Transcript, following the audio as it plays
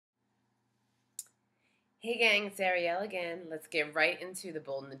Hey gang, it's Ariel again. Let's get right into The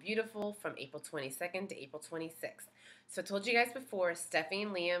Bold and the Beautiful from April 22nd to April 26th. So I told you guys before, Steffi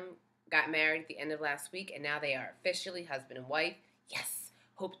and Liam got married at the end of last week, and now they are officially husband and wife. Yes!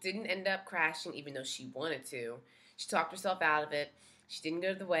 Hope didn't end up crashing even though she wanted to. She talked herself out of it. She didn't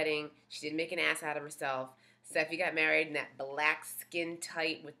go to the wedding. She didn't make an ass out of herself. Steffi got married in that black skin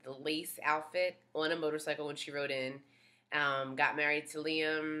tight with the lace outfit on a motorcycle when she rode in. Got married to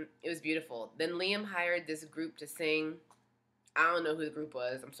Liam. It was beautiful. Then Liam hired this group to sing. I don't know who the group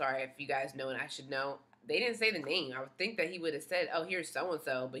was. I'm sorry if you guys know and I should know. They didn't say the name. I would think that he would have said, oh, here's so and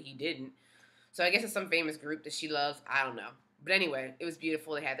so, but he didn't. So I guess it's some famous group that she loves. I don't know. But anyway, it was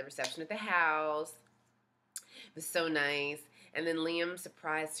beautiful. They had the reception at the house. It was so nice. And then Liam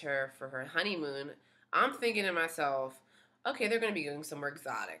surprised her for her honeymoon. I'm thinking to myself, okay, they're going to be going somewhere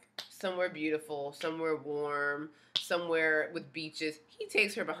exotic, somewhere beautiful, somewhere warm, somewhere with beaches. He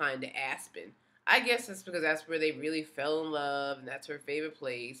takes her behind to Aspen. I guess that's because that's where they really fell in love and that's her favorite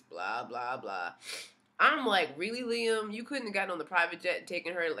place, blah, blah, blah. I'm like, really, Liam? You couldn't have gotten on the private jet and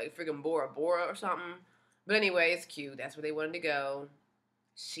taken her to like friggin' Bora Bora or something? But anyway, it's cute. That's where they wanted to go.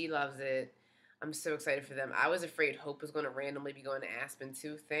 She loves it. I'm so excited for them. I was afraid Hope was going to randomly be going to Aspen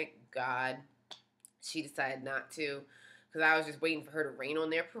too. Thank God she decided not to, because I was just waiting for her to rain on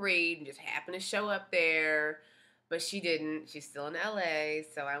their parade and just happen to show up there. But she didn't. She's still in LA,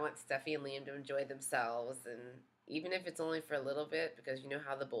 so I want Steffi and Liam to enjoy themselves, and even if it's only for a little bit, because you know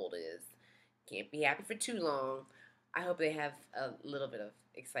how the Bold is. Can't be happy for too long. I hope they have a little bit of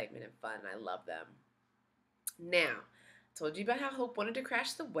excitement and fun. I love them. Now, told you about how Hope wanted to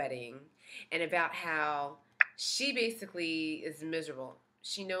crash the wedding and about how she basically is miserable.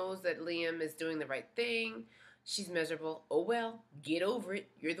 She knows that Liam is doing the right thing. She's miserable. Oh well, get over it.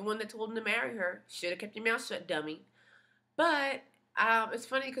 You're the one that told him to marry her. Should have kept your mouth shut, dummy. But it's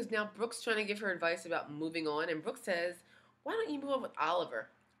funny because now Brooke's trying to give her advice about moving on, and Brooke says, "Why don't you move on with Oliver?"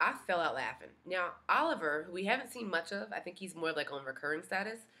 I fell out laughing. Now Oliver, who we haven't seen much of, I think he's more like on recurring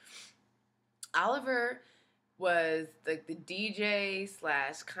status. Oliver was like the DJ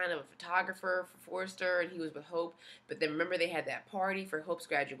slash kind of a photographer for Forrester, and he was with Hope. But then remember they had that party for Hope's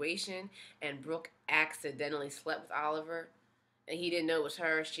graduation, and Brooke accidentally slept with Oliver, and he didn't know it was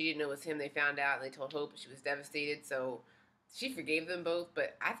her. She didn't know it was him. They found out, and they told Hope. She was devastated. So she forgave them both,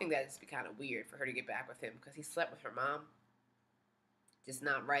 but I think that'd just be kind of weird for her to get back with him because he slept with her mom. Just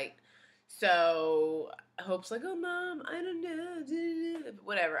not right. So Hope's like, oh, Mom, I don't know.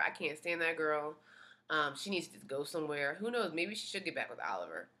 Whatever. I can't stand that girl. She needs to go somewhere. Who knows? Maybe she should get back with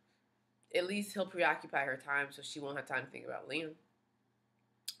Oliver. At least he'll preoccupy her time so she won't have time to think about Liam.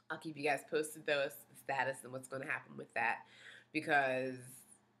 I'll keep you guys posted, though, as the status and what's going to happen with that. Because,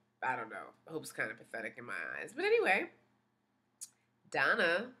 I don't know. Hope's kind of pathetic in my eyes. But anyway,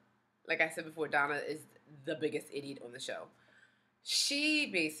 Donna, like I said before, Donna is the biggest idiot on the show. She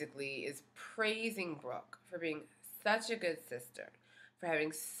basically is praising Brooke for being such a good sister, for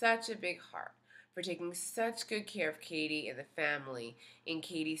having such a big heart, for taking such good care of Katie and the family in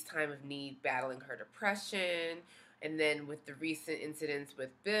Katie's time of need, battling her depression, and then with the recent incidents with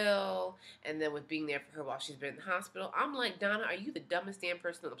Bill, and then with being there for her while she's been in the hospital. I'm like, Donna, are you the dumbest damn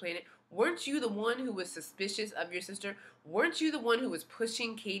person on the planet? Weren't you the one who was suspicious of your sister? Weren't you the one who was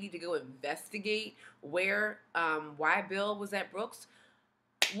pushing Katie to go investigate why Bill was at Brooks?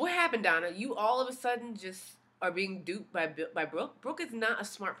 What happened, Donna? You all of a sudden just are being duped by Brooke. Brooke is not a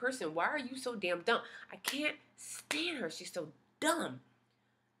smart person. Why are you so damn dumb? I can't stand her. She's so dumb.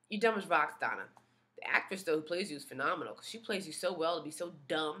 You're dumb as rocks, Donna. The actress, though, who plays you is phenomenal because she plays you so well to be so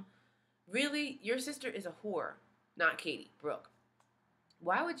dumb. Really, your sister is a whore, not Katie, Brooke.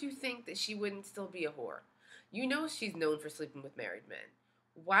 Why would you think that she wouldn't still be a whore? You know she's known for sleeping with married men.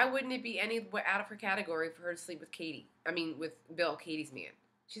 Why wouldn't it be anywhere out of her category for her to sleep with with Bill, Katie's man?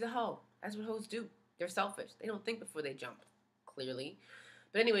 She's a hoe. That's what hoes do. They're selfish. They don't think before they jump, clearly.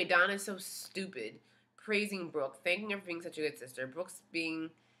 But anyway, Donna's so stupid, praising Brooke, thanking her for being such a good sister. Brooke's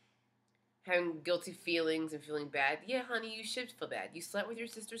having guilty feelings and feeling bad. Yeah, honey, you should feel bad. You slept with your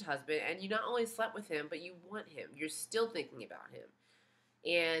sister's husband, and you not only slept with him, but you want him. You're still thinking about him.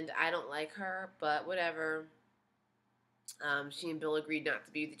 And I don't like her, but whatever. She and Bill agreed not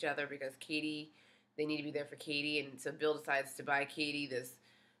to be with each other because they need to be there for Katie. And so Bill decides to buy Katie this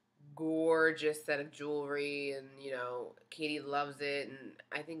gorgeous set of jewelry. And, Katie loves it. And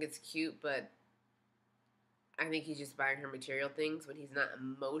I think it's cute, but I think he's just buying her material things when he's not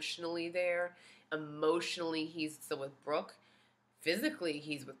emotionally there. Emotionally, he's still with Brooke. Physically,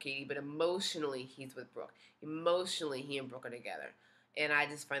 he's with Katie, but emotionally, he's with Brooke. Emotionally, he and Brooke are together. And I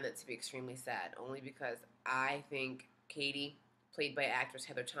just find that to be extremely sad, only because I think Katie, played by actress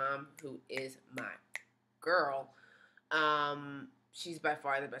Heather Tom, who is my girl. She's by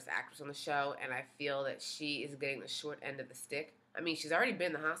far the best actress on the show, and I feel that she is getting the short end of the stick. I mean, she's already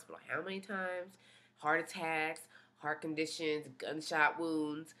been in the hospital how many times? Heart attacks, heart conditions, gunshot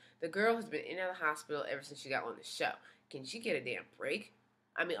wounds. The girl has been in and out of the hospital ever since she got on the show. Can she get a damn break?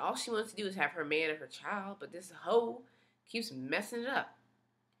 I mean, all she wants to do is have her man and her child, but this hoe keeps messing it up.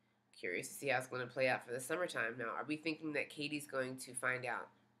 Curious to see how it's going to play out for the summertime. Now, are we thinking that Katie's going to find out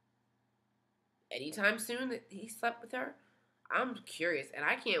anytime soon that he slept with her? I'm curious, and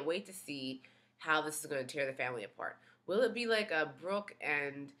I can't wait to see how this is going to tear the family apart. Will it be like a Brooke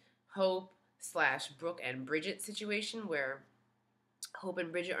and Hope slash Brooke and Bridget situation where Hope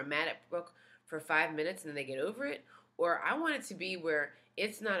and Bridget are mad at Brooke for 5 minutes and then they get over it? Or I want it to be where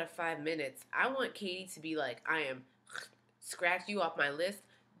it's not a 5 minutes. I want Katie to be like, I am scratch you off my list,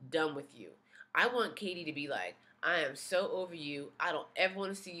 done with you. I want Katie to be like, I am so over you. I don't ever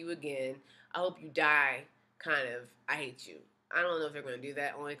want to see you again. I hope you die. Kind of, I hate you. I don't know if they're going to do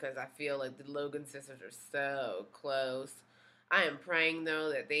that, only because I feel like the Logan sisters are so close. I am praying,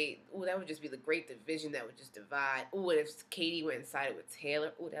 though, that that would just be the great division that would just divide. Ooh, and if Katie went and sided with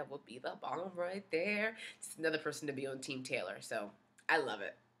Taylor, ooh, that would be the bomb right there. Just another person to be on Team Taylor, so I love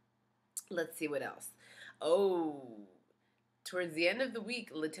it. Let's see what else. Oh, towards the end of the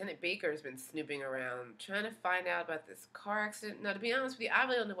week, Lieutenant Baker has been snooping around, trying to find out about this car accident. Now, to be honest with you, I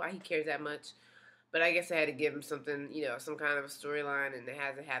really don't know why he cares that much. But I guess I had to give him something, some kind of a storyline, and it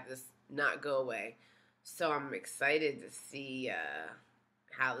has to have this not go away. So I'm excited to see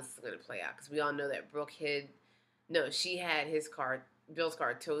how this is going to play out. Because we all know that Brooke she had Bill's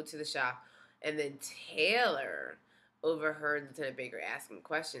car towed to the shop. And then Taylor overheard Lieutenant Baker asking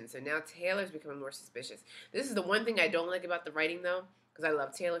questions. So now Taylor's becoming more suspicious. This is the one thing I don't like about the writing, though. Because I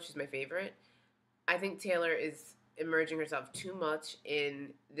love Taylor. She's my favorite. I think Taylor is immersing herself too much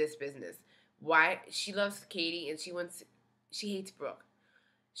in this business. Why? She loves Katie and she hates Brooke.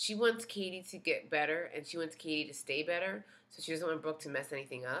 She wants Katie to get better and she wants Katie to stay better, so she doesn't want Brooke to mess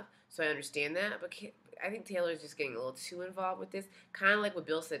anything up. So I understand that, but I think Taylor's just getting a little too involved with this. Kind of like what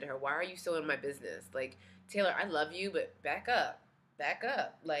Bill said to her, why are you so in my business? Like, Taylor, I love you, but back up. Back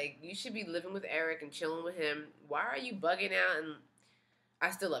up. Like, you should be living with Eric and chilling with him. Why are you bugging out? And I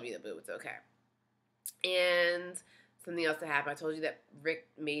still love you, boo. It's okay. And something else that happened, I told you that Rick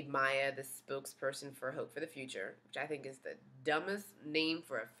made Maya the spokesperson for Hope for the Future, which I think is the dumbest name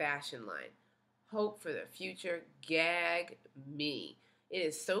for a fashion line. Hope for the Future, gag me. It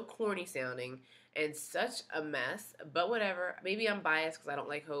is so corny sounding and such a mess, but whatever. Maybe I'm biased because I don't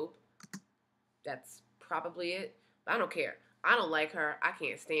like Hope. That's probably it. But I don't care. I don't like her. I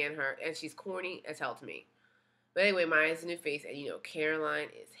can't stand her. And she's corny as hell to me. But anyway, Maya's a new face, and Caroline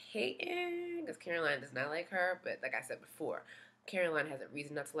is hating because Caroline does not like her. But like I said before, Caroline has a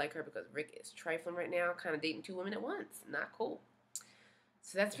reason not to like her because Rick is trifling right now, kind of dating two women at once. Not cool.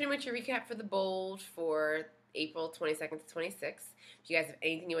 So that's pretty much your recap for The Bold for April 22nd to 26th. If you guys have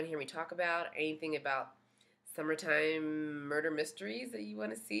anything you want to hear me talk about, anything about summertime murder mysteries that you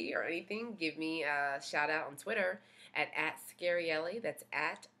want to see or anything, give me a shout out on Twitter at @Scarielli. That's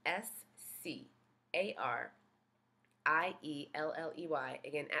at SCARIELLEY.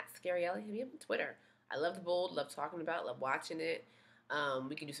 Again, @Scarielli. Hit me up on Twitter. I love The Bold, love talking about it, love watching it.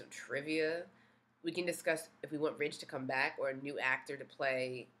 We can do some trivia. We can discuss if we want Ridge to come back or a new actor to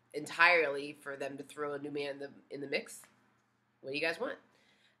play entirely for them to throw a new man in the mix. What do you guys want?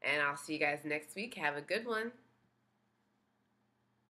 And I'll see you guys next week. Have a good one.